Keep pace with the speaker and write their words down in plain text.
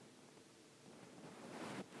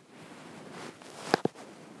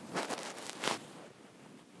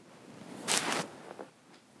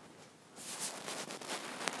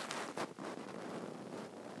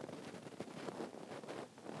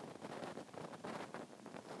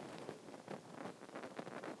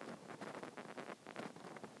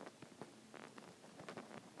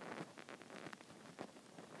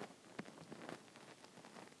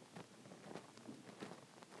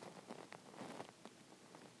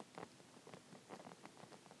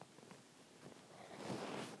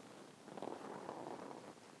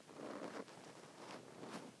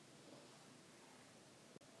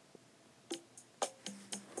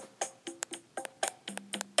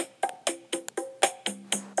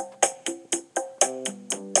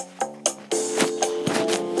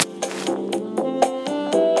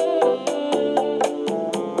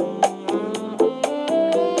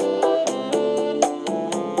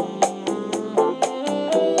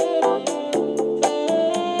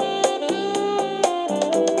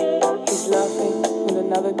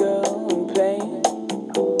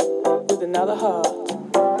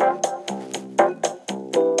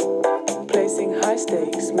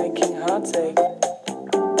King Heartache.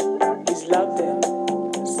 He's loved in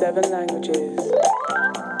 7 languages.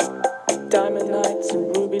 Diamond nights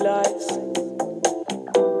and ruby lights.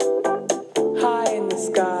 High in the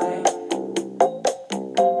sky.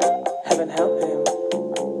 Heaven help him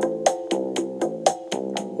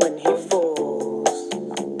when he falls.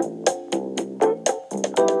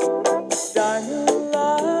 Diamond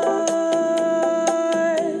light,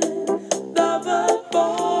 lover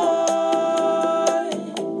boy.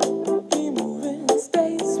 He move in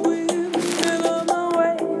space with minimum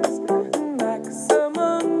waves,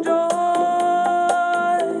 maximum joy.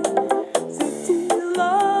 City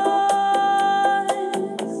lights,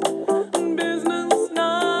 business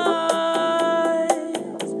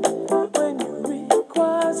nights. When you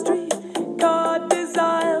require street car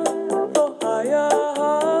desire for higher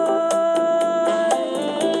heights.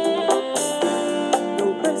 No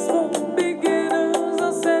place for beginners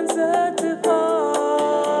or sensitive hearts.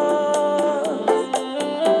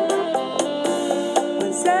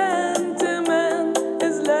 When sentiment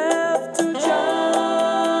is left to chance.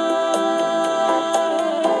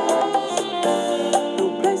 No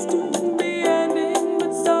place to be ending,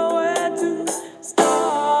 but somewhere to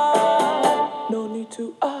start. No need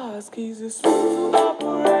to ask, he's a smooth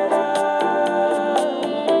operator.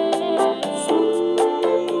 Smooth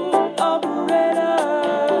operator.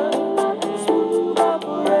 Smooth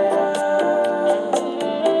operator.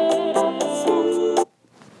 Smooth.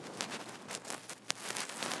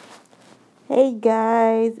 Hey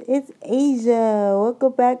guys, it's Asia.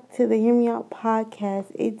 Welcome back to the Hear Me Out podcast.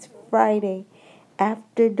 It's Friday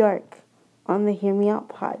after dark on the Hear Me Out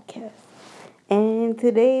podcast. And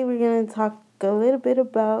today we're going to talk a little bit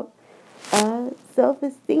about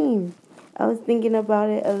self-esteem. I was thinking about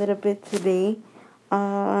it a little bit today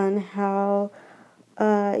on how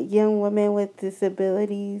young women with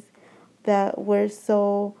disabilities that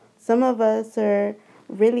some of us are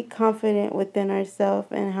really confident within ourselves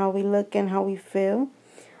and how we look and how we feel.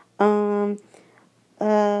 I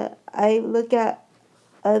look at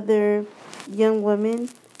other young women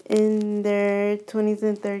in their 20s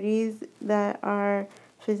and 30s that are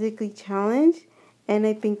physically challenged, and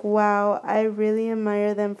I think, wow, I really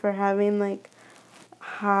admire them for having like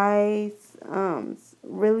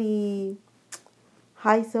really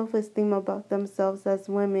high self-esteem about themselves as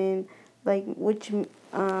women, like which means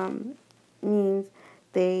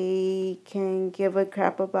they can give a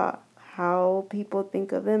crap about how people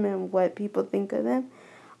think of them and what people think of them.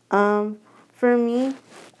 For me,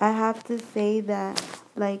 I have to say that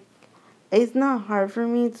like it's not hard for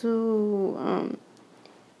me to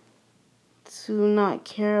not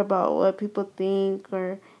care about what people think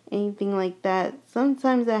or anything like that.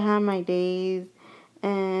 Sometimes I have my days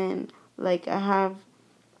and like I have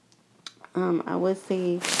I would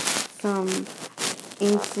say some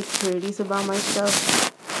insecurities about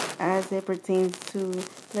myself as it pertains to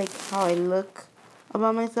like how I look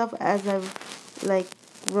about myself as I've like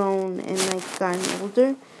grown and like gotten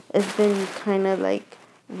older. It's been kind of like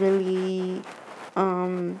really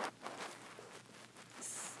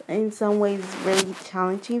in some ways really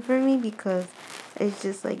challenging for me because it's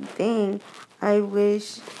just like, dang, I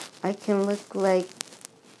wish I can look like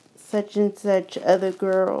such and such other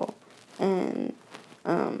girl, and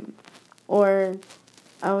or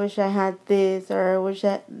I wish I had this, or I wish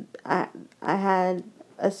I had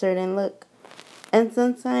a certain look. And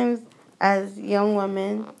sometimes as young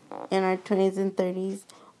women in our 20s and 30s,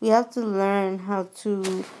 we have to learn how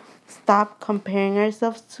to stop comparing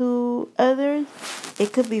ourselves to others.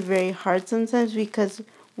 It could be very hard sometimes because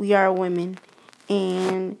we are women,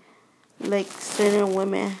 and like certain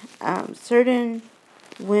women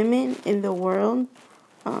in the world,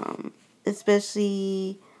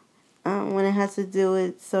 especially when it has to do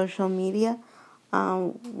with social media,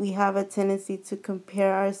 we have a tendency to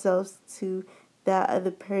compare ourselves to that other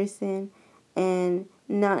person and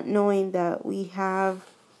not knowing that we have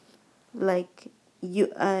like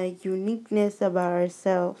a uniqueness about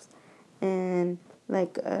ourselves and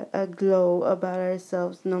like a glow about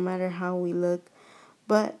ourselves no matter how we look.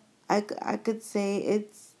 But I could say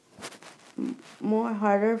it's more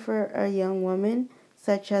harder for a young woman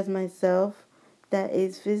such as myself that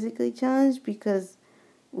is physically challenged because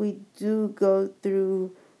we do go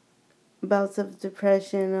through bouts of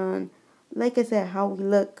depression on, like I said, how we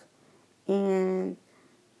look, and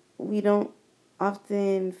we don't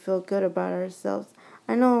often feel good about ourselves.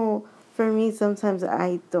 I know for me sometimes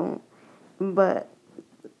I don't, but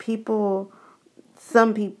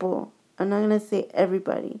some people, I'm not gonna say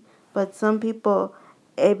everybody, but some people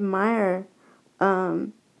admire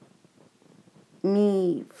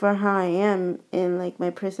me for how I am and like my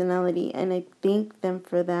personality, and I thank them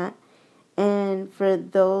for that. And for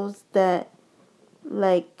those that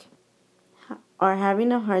like are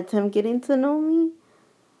having a hard time getting to know me,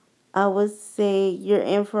 I would say you're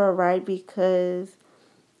in for a ride because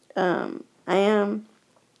I am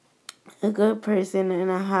a good person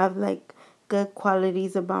and I have like good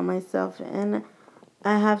qualities about myself, and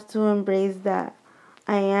I have to embrace that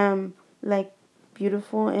I am like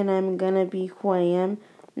beautiful and I'm gonna be who I am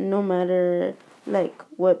no matter like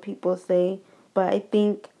what people say. But I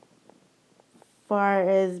think far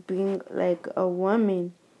as being like a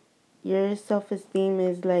woman, your self-esteem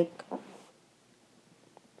is like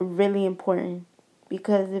really important,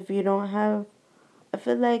 because if you don't have, I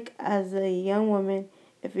feel like as a young woman,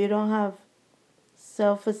 if you don't have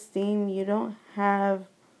self-esteem, you don't have,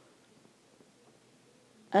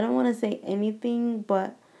 I don't want to say anything,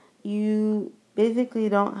 but you basically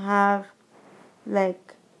don't have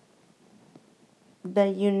like the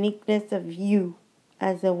uniqueness of you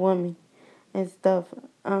as a woman and stuff.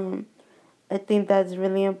 Um, I think that's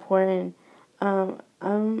really important.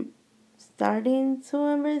 I'm starting to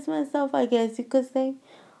embrace myself, I guess you could say.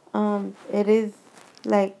 It is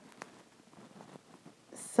like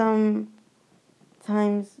sometimes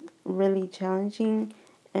really challenging,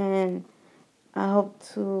 and I hope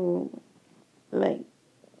to like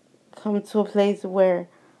come to a place where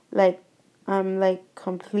like I'm like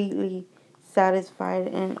completely satisfied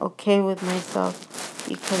and okay with myself,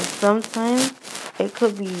 because sometimes it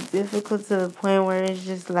could be difficult to the point where it's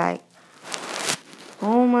just like,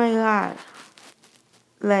 oh my god,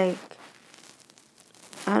 like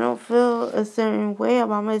I don't feel a certain way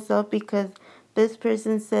about myself because this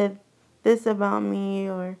person said this about me,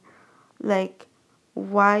 or like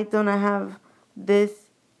why don't I have this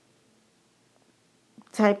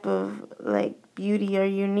type of like beauty or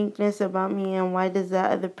uniqueness about me, and why does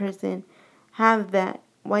that other person have that?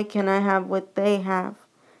 Why can't I have what they have?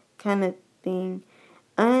 Kind of thing.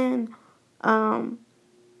 And um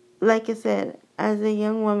like I said, as a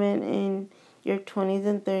young woman in your 20s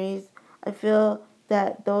and 30s, I feel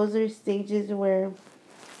that those are stages where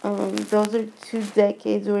those are 2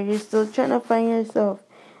 decades where you're still trying to find yourself,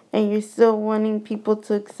 and you're still wanting people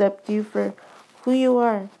to accept you for who you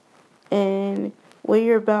are and what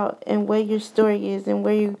you're about and what your story is and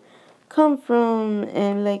where you come from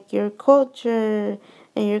and like your culture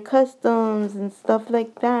and your customs and stuff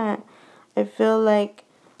like that. I feel like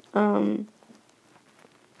um,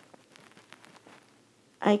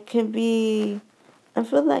 I could be, I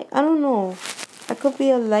feel like, I don't know, I could be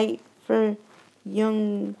a light for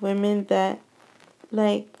young women that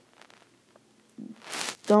like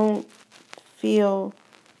don't feel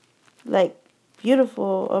like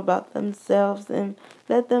beautiful about themselves, and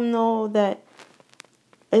let them know that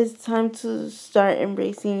it's time to start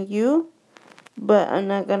embracing you, but I'm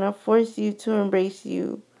not gonna force you to embrace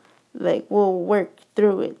you. Like, we'll work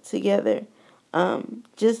through it together.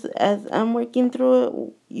 Just as I'm working through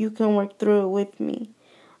it, you can work through it with me.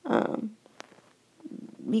 Um,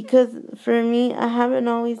 because for me, I haven't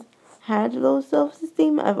always had low self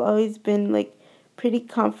esteem. I've always been like pretty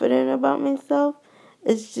confident about myself.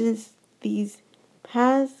 It's just these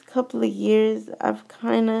past couple of years, I've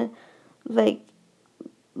kind of like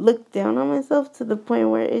looked down on myself to the point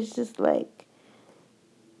where it's just like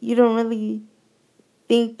you don't really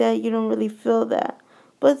think that, you don't really feel that.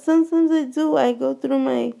 But sometimes I do. I go through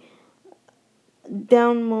my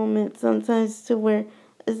down moments sometimes to where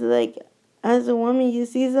it's like, as a woman, you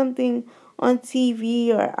see something on TV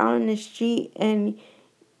or out in the street, and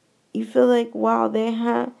you feel like, wow, they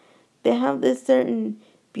have this certain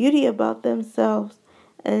beauty about themselves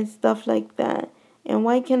and stuff like that. And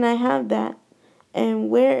why can I have that? And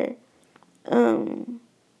where um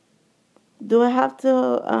do I have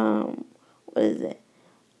to what is it?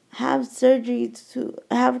 Have surgery to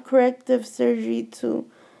have corrective surgery to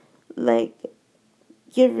like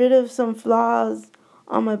get rid of some flaws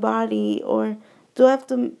on my body, or do I have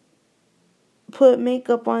to put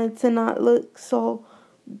makeup on it to not look so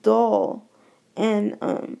dull? And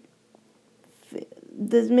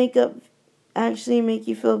does makeup actually make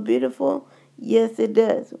you feel beautiful? Yes, it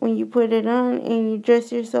does. When you put it on and you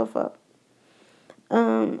dress yourself up,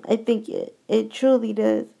 I think it truly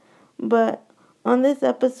does. But on this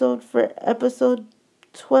episode, for episode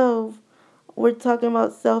 12, we're talking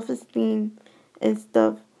about self-esteem and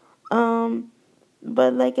stuff. Um,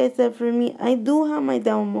 but like I said, for me, I do have my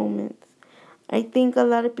down moments. I think a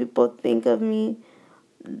lot of people think of me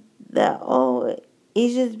that, oh,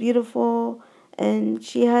 Asia's beautiful and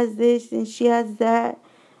she has this and she has that,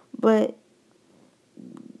 but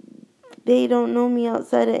they don't know me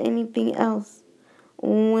outside of anything else.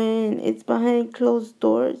 when it's behind closed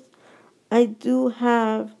doors, I do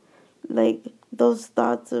have like those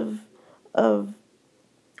thoughts of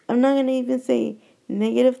I'm not gonna even say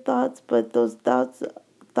negative thoughts, but those thoughts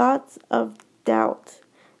of doubt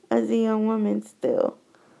as a young woman still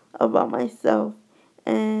about myself.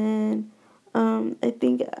 And I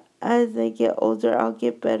think as I get older, I'll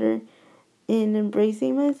get better in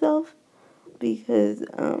embracing myself, because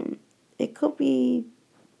it could be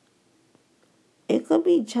it could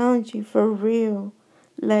be challenging for real.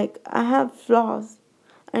 Like, I have flaws.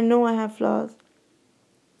 I know I have flaws,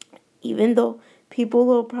 even though people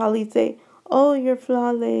will probably say, "Oh, you're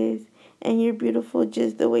flawless and you're beautiful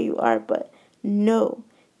just the way you are," but no,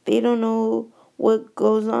 they don't know what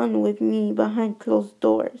goes on with me behind closed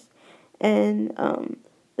doors, and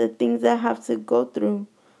the things I have to go through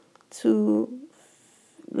to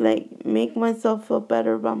like make myself feel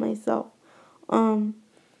better about myself. Um,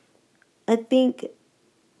 I think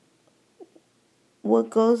what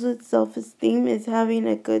goes with self-esteem is having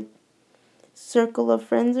a good circle of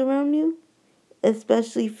friends around you,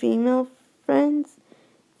 especially female friends,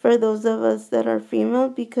 for those of us that are female,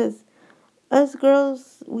 because us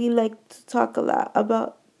girls, we like to talk a lot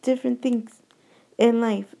about different things in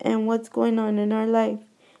life and what's going on in our life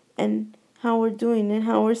and how we're doing and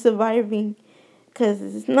how we're surviving. Because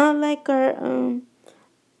it's not like I'm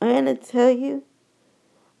gonna tell you,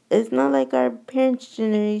 it's not like our parents'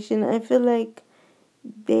 generation. I feel like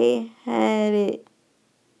they had it,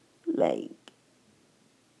 like,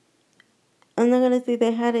 I'm not gonna say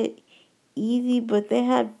they had it easy, but they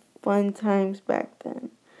had fun times back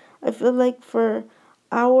then. I feel like for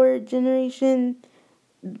our generation,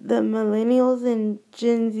 the millennials and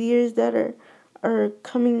Gen Zers that are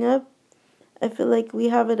coming up, I feel like we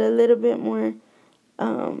have it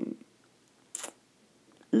um,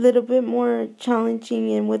 little bit more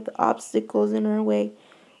challenging and with obstacles in our way.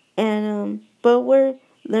 And but we're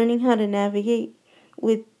learning how to navigate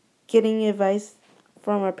with getting advice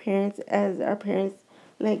from our parents as our parents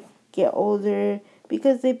like get older,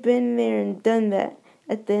 because they've been there and done that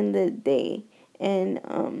at the end of the day. And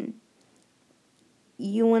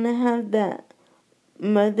you want to have that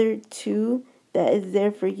mother too that is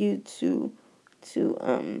there for you to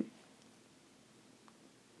um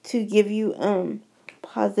to give you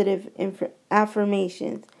positive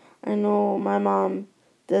affirmations. I know my mom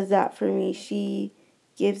does that for me. She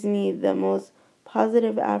gives me the most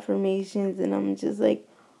positive affirmations, and I'm just like,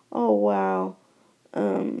 oh wow.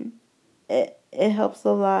 Um, it helps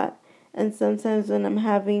a lot. And sometimes when I'm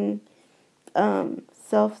having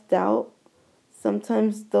self doubt,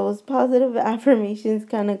 sometimes those positive affirmations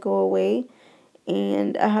kind of go away,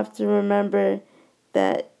 and I have to remember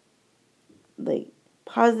that like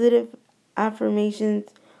positive affirmations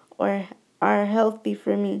are healthy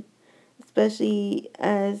for me, especially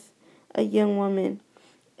as a young woman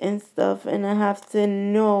and stuff. And I have to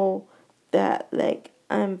know that like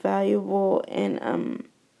I'm valuable and I'm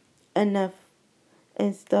enough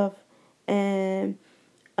and stuff. And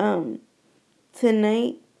um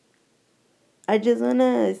tonight I just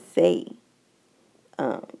wanna say,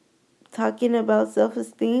 um talking about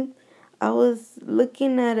self-esteem, I was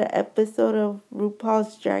looking at an episode of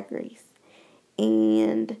RuPaul's Drag Race,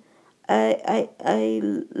 and I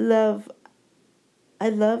love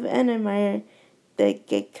and admire the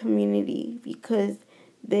gay community, because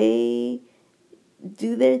they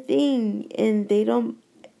do their thing and they don't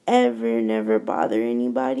ever never bother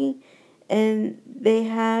anybody, and they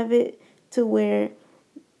have it to where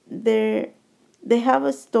they're they have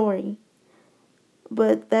a story,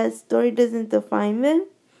 but that story doesn't define them.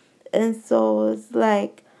 And so it's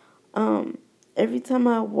like, um every time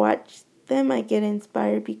I watch them I get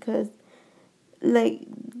inspired, because like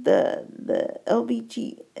the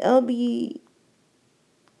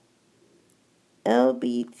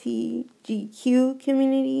LBTGQ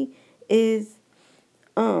community is,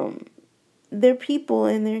 um they're people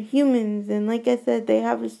and they're humans, and like I said, they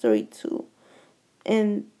have a story too,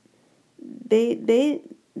 and they they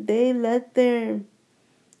they let their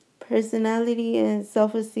personality and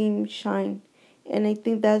self-esteem shine, and I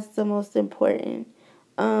think that's the most important.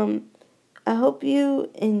 um I hope you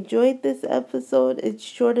enjoyed this episode. It's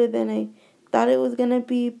shorter than I thought it was gonna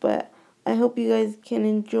be, but I hope you guys can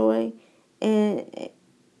enjoy and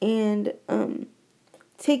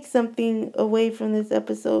take something away from this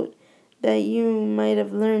episode that you might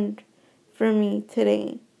have learned from me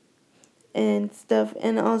today and stuff.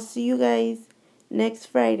 And I'll see you guys next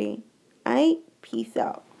Friday. Alright? Peace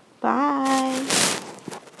out. Bye.